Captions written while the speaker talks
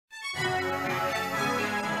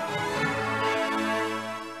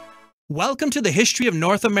Welcome to the History of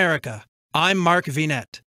North America. I'm Mark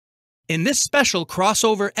Vinette. In this special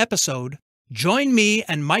crossover episode, join me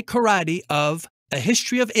and Mike Corradi of A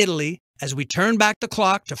History of Italy as we turn back the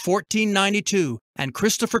clock to 1492 and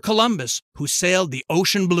Christopher Columbus, who sailed the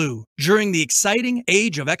ocean blue during the exciting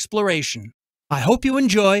age of exploration. I hope you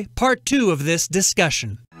enjoy part 2 of this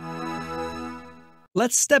discussion.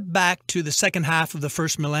 Let's step back to the second half of the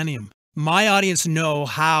first millennium. My audience know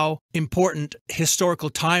how important historical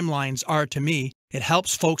timelines are to me. It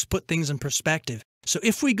helps folks put things in perspective. So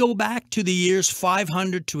if we go back to the years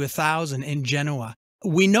 500 to 1000 in Genoa,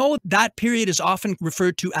 we know that period is often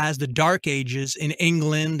referred to as the Dark Ages in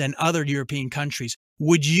England and other European countries.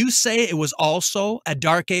 Would you say it was also a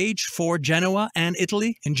dark age for Genoa and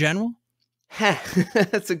Italy in general?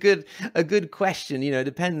 That's a good question. It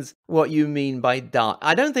depends what you mean by dark.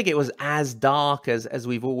 I don't think it was as dark as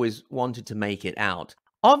we've always wanted to make it out.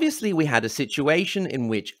 Obviously, we had a situation in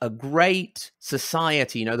which a great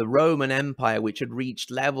society, the Roman Empire, which had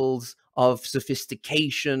reached levels of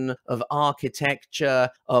sophistication, of architecture,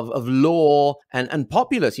 of law, and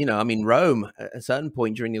populace. Rome, at a certain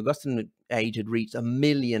point during the Augustan age, had reached 1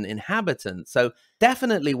 million inhabitants. So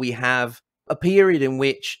definitely we have a period in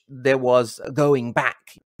which there was going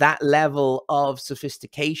back. That level of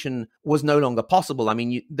sophistication was no longer possible.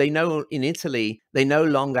 They know in Italy, they no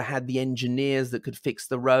longer had the engineers that could fix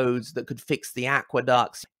the roads, that could fix the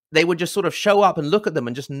aqueducts. They would just sort of show up and look at them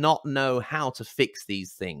and just not know how to fix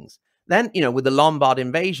these things. Then, with the Lombard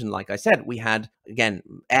invasion, like I said, we had, again,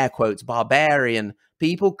 air quotes, barbarian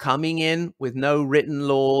people coming in with no written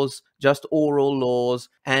laws, just oral laws,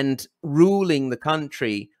 and ruling the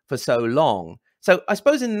country for so long. So I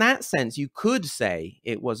suppose in that sense, you could say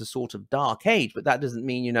it was a sort of dark age, but that doesn't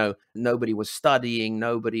mean, nobody was studying,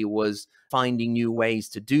 nobody was finding new ways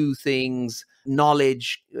to do things.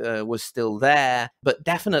 Knowledge was still there, but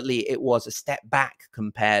definitely it was a step back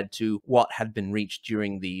compared to what had been reached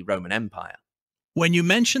during the Roman Empire. When you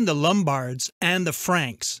mention the Lombards and the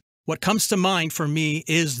Franks, what comes to mind for me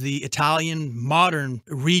is the Italian modern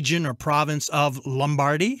region or province of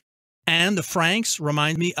Lombardy, and the Franks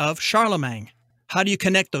remind me of Charlemagne. How do you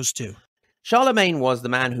connect those two? Charlemagne was the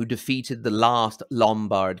man who defeated the last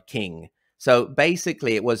Lombard king. So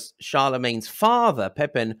basically, it was Charlemagne's father,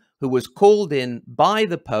 Pepin, who was called in by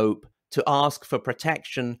the Pope to ask for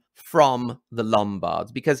protection from the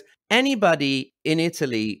Lombards. Because anybody in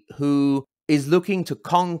Italy who is looking to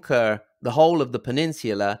conquer the whole of the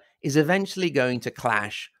peninsula is eventually going to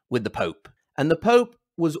clash with the Pope. And the Pope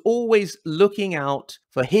was always looking out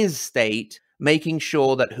for his state, making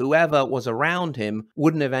sure that whoever was around him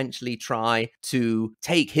wouldn't eventually try to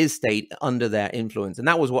take his state under their influence. And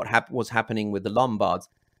that was what was happening with the Lombards.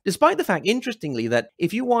 Despite the fact, interestingly, that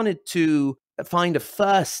if you wanted to find a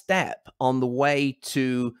first step on the way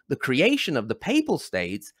to the creation of the papal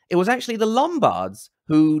states, it was actually the Lombards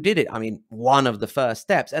who did it. One of the first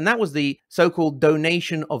steps. And that was the so-called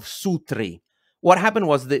donation of Sutri. What happened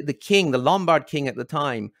was that the Lombard king at the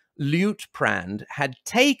time, Liutprand, had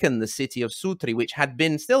taken the city of Sutri, which had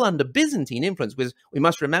been still under Byzantine influence, because we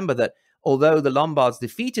must remember that although the Lombards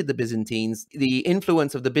defeated the Byzantines, the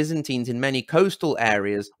influence of the Byzantines in many coastal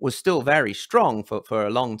areas was still very strong for a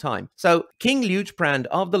long time. So King Liutprand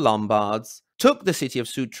of the Lombards took the city of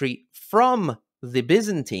Sutri from the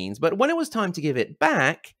Byzantines, but when it was time to give it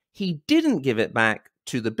back, he didn't give it back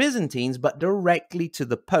to the Byzantines, but directly to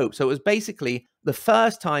the Pope. So it was basically the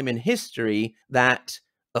first time in history that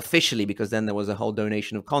officially, because then there was a whole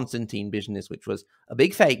donation of Constantine business, which was a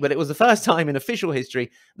big fake, but it was the first time in official history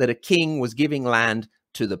that a king was giving land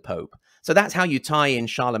to the Pope. So that's how you tie in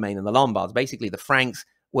Charlemagne and the Lombards. Basically, the Franks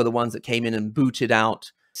were the ones that came in and booted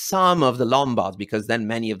out some of the Lombards, because then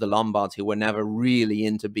many of the Lombards who were never really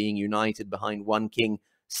into being united behind one king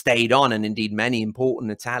stayed on, and indeed many important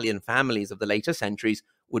Italian families of the later centuries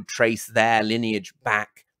would trace their lineage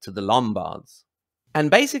back to the Lombards. And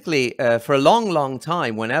basically, for a long, long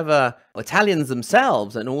time, whenever Italians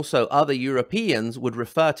themselves and also other Europeans would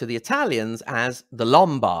refer to the Italians as the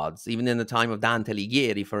Lombards, even in the time of Dante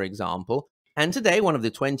Alighieri, for example. And today, one of the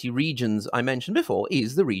 20 regions I mentioned before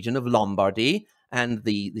is the region of Lombardy, and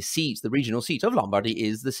the regional seat of Lombardy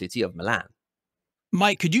is the city of Milan.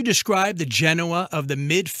 Mike, could you describe the Genoa of the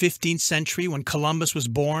mid-15th century when Columbus was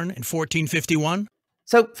born in 1451?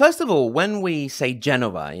 So, first of all, when we say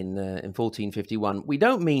Genoa in 1451, we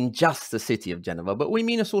don't mean just the city of Genoa, but we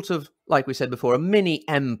mean a sort of, like we said before, a mini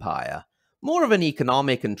empire. More of an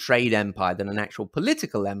economic and trade empire than an actual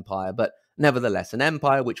political empire, but nevertheless an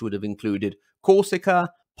empire which would have included Corsica,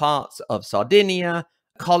 parts of Sardinia,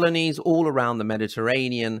 colonies all around the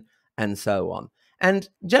Mediterranean, and so on. And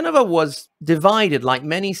Genoa was divided, like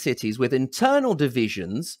many cities, with internal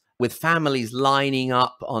divisions, with families lining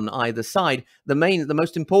up on either side. The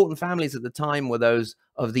most important families at the time were those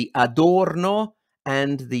of the Adorno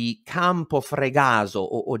and the Campo Fregaso,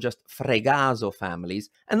 or just Fregaso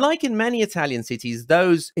families. And like in many Italian cities,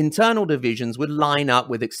 those internal divisions would line up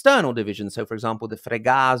with external divisions. So, for example, the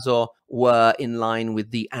Fregaso were in line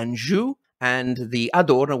with the Anjou, and the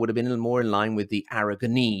Adorno would have been more in line with the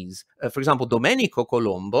Aragonese. For example, Domenico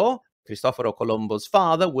Colombo, Cristoforo Colombo's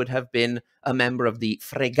father, would have been a member of the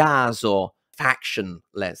Fregaso faction,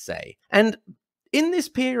 let's say. And in this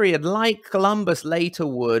period, like Columbus later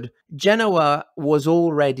would, Genoa was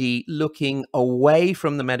already looking away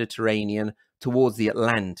from the Mediterranean towards the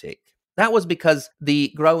Atlantic. That was because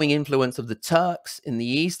the growing influence of the Turks in the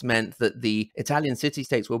east meant that the Italian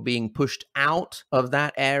city-states were being pushed out of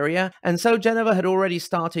that area. And so Genoa had already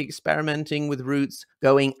started experimenting with routes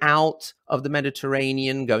going out of the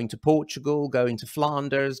Mediterranean, going to Portugal, going to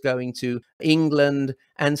Flanders, going to England,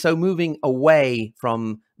 and so moving away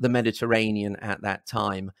from the Mediterranean at that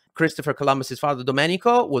time. Christopher Columbus's father,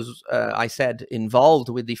 Domenico, was, I said, involved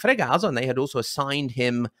with the Fregaso, and they had also assigned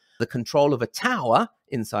him the control of a tower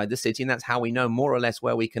inside the city, and that's how we know more or less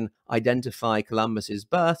where we can identify Columbus's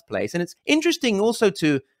birthplace. And it's interesting also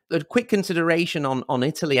to a quick consideration on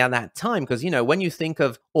Italy at that time, because, you know, when you think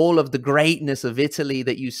of all of the greatness of Italy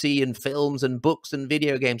that you see in films and books and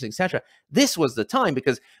video games, etc., this was the time,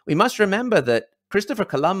 because we must remember that Christopher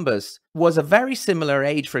Columbus was a very similar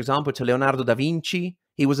age, for example, to Leonardo da Vinci.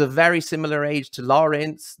 He was a very similar age to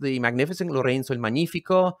Lawrence the Magnificent, Lorenzo il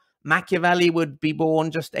Magnifico. Machiavelli would be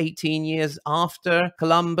born just 18 years after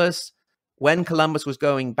Columbus. When Columbus was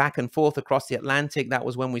going back and forth across the Atlantic, that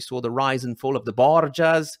was when we saw the rise and fall of the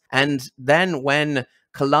Borgias. And then when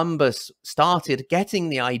Columbus started getting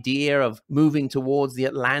the idea of moving towards the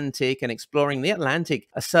Atlantic and exploring the Atlantic,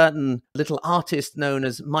 a certain little artist known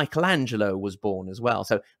as Michelangelo was born as well.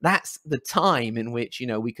 So that's the time in which, you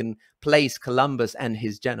know, we can place Columbus and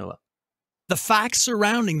his Genoa. The facts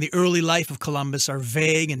surrounding the early life of Columbus are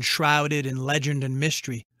vague and shrouded in legend and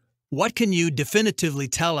mystery. What can you definitively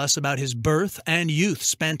tell us about his birth and youth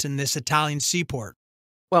spent in this Italian seaport?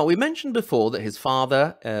 Well, we mentioned before that his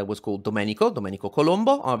father was called Domenico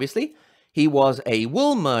Colombo, obviously. He was a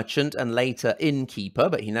wool merchant and later innkeeper,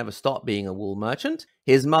 but he never stopped being a wool merchant.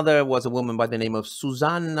 His mother was a woman by the name of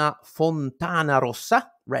Susanna Fontana Rossa,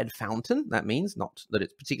 Red Fountain. That means, not that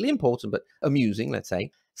it's particularly important, but amusing, let's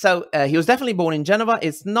say. So he was definitely born in Genova.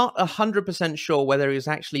 It's not 100% sure whether he was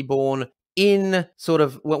actually born in sort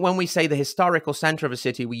of, when we say the historical center of a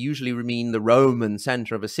city, we usually mean the Roman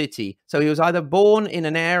center of a city. So he was either born in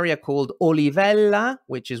an area called Olivella,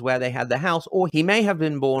 which is where they had the house, or he may have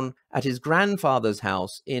been born at his grandfather's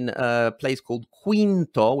house in a place called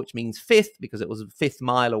Quinto, which means fifth, because it was a fifth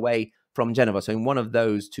mile away from Genova. So in one of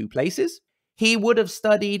those two places. He would have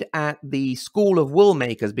studied at the School of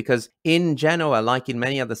Woolmakers, because in Genoa, like in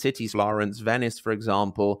many other cities, Florence, Venice, for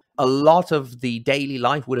example, a lot of the daily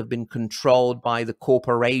life would have been controlled by the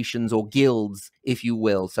corporations or guilds, if you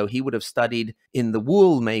will. So he would have studied in the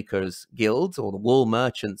Woolmakers Guilds or the Wool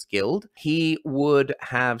Merchants Guild. He would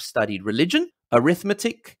have studied religion,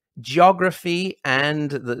 arithmetic, geography,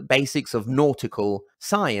 and the basics of nautical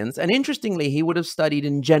science. And interestingly, he would have studied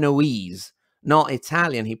in Genoese, not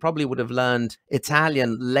Italian. He probably would have learned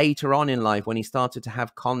Italian later on in life when he started to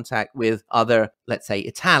have contact with other, let's say,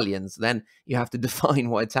 Italians. Then you have to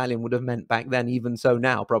define what Italian would have meant back then, even so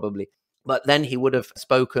now, probably. But then he would have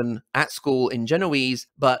spoken at school in Genoese,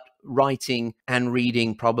 but writing and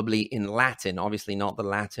reading probably in Latin. Obviously not the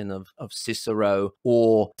Latin of Cicero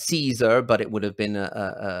or Caesar, but it would have been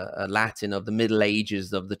a Latin of the Middle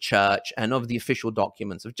Ages, of the church, and of the official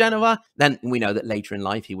documents of Genoa. Then we know that later in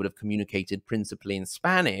life he would have communicated principally in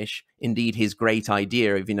Spanish. Indeed, his great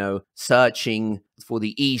idea of, searching for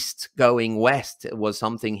the east going west was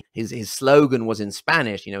something, his slogan was in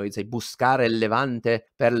Spanish. He'd say, buscare el levante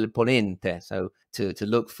per el ponente. So to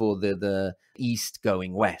look for the east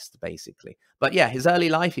going west, basically. But yeah, his early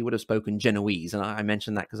life, he would have spoken Genoese. And I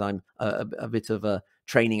mentioned that because I'm a bit of a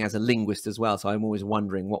training as a linguist as well. So I'm always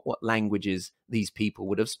wondering what languages these people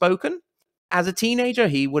would have spoken. As a teenager,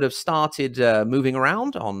 he would have started moving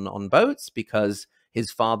around on boats, because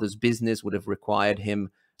his father's business would have required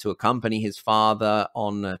him to accompany his father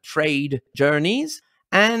on trade journeys.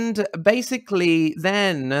 And basically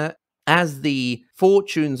then, as the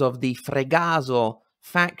fortunes of the Fregaso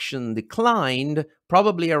faction declined,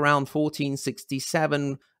 probably around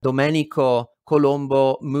 1467, Domenico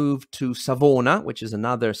Colombo moved to Savona, which is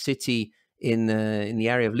another city in the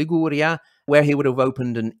area of Liguria, where he would have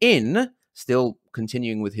opened an inn, still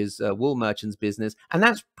continuing with his wool merchant's business. And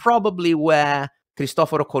that's probably where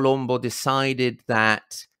Cristoforo Colombo decided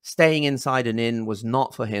that staying inside an inn was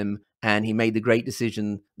not for him, and he made the great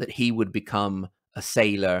decision that he would become a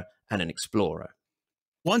sailor and an explorer.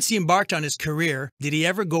 Once he embarked on his career, did he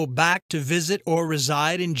ever go back to visit or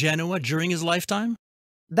reside in Genoa during his lifetime?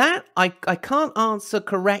 That I can't answer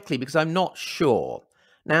correctly because I'm not sure.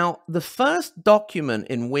 Now, the first document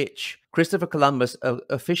in which Christopher Columbus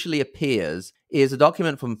officially appears is a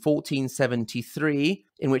document from 1473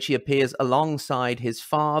 in which he appears alongside his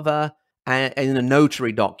father in a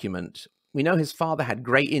notary document. We know his father had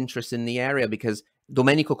great interest in the area because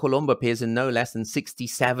Domenico Colombo appears in no less than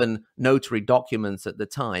 67 notary documents at the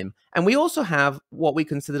time. And we also have what we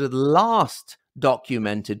consider the last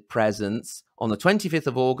documented presence on the 25th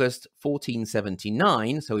of August,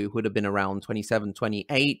 1479. So he would have been around 27,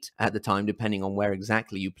 28 at the time, depending on where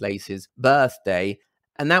exactly you place his birthday.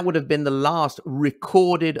 And that would have been the last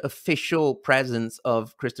recorded official presence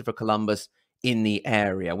of Christopher Columbus in the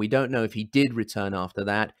area. We don't know if he did return after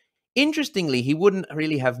that. Interestingly, he wouldn't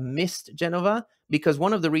really have missed Genova because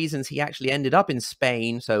one of the reasons he actually ended up in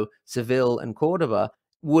Spain, so Seville and Cordoba,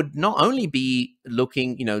 would not only be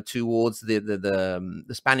looking, towards the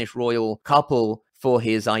Spanish royal couple for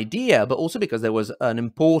his idea, but also because there was an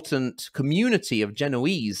important community of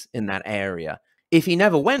Genoese in that area. If he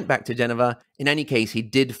never went back to Genova, in any case, he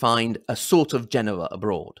did find a sort of Genova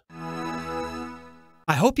abroad.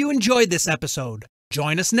 I hope you enjoyed this episode.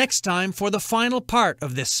 Join us next time for the final part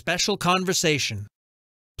of this special conversation.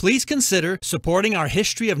 Please consider supporting our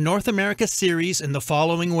History of North America series in the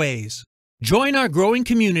following ways. Join our growing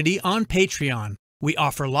community on Patreon. We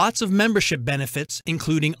offer lots of membership benefits,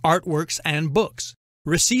 including artworks and books.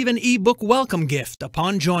 Receive an ebook welcome gift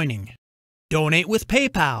upon joining. Donate with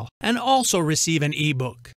PayPal and also receive an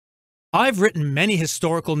ebook. I've written many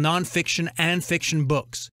historical nonfiction and fiction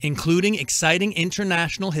books, including exciting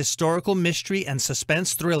international historical mystery and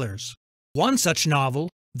suspense thrillers. One such novel,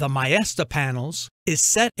 The Maesta Panels, is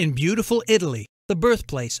set in beautiful Italy, the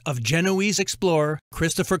birthplace of Genoese explorer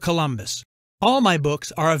Christopher Columbus. All my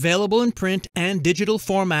books are available in print and digital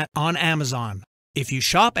format on Amazon. If you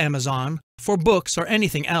shop Amazon for books or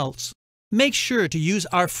anything else, make sure to use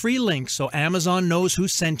our free link so Amazon knows who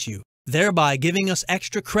sent you, thereby giving us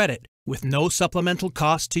extra credit with no supplemental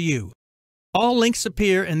cost to you. All links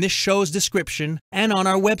appear in this show's description and on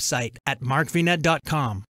our website at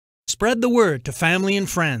markvinet.com. Spread the word to family and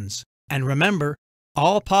friends. And remember,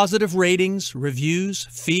 all positive ratings, reviews,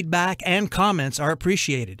 feedback, and comments are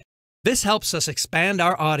appreciated. This helps us expand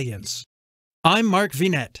our audience. I'm Mark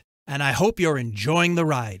Vinet, and I hope you're enjoying the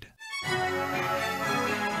ride.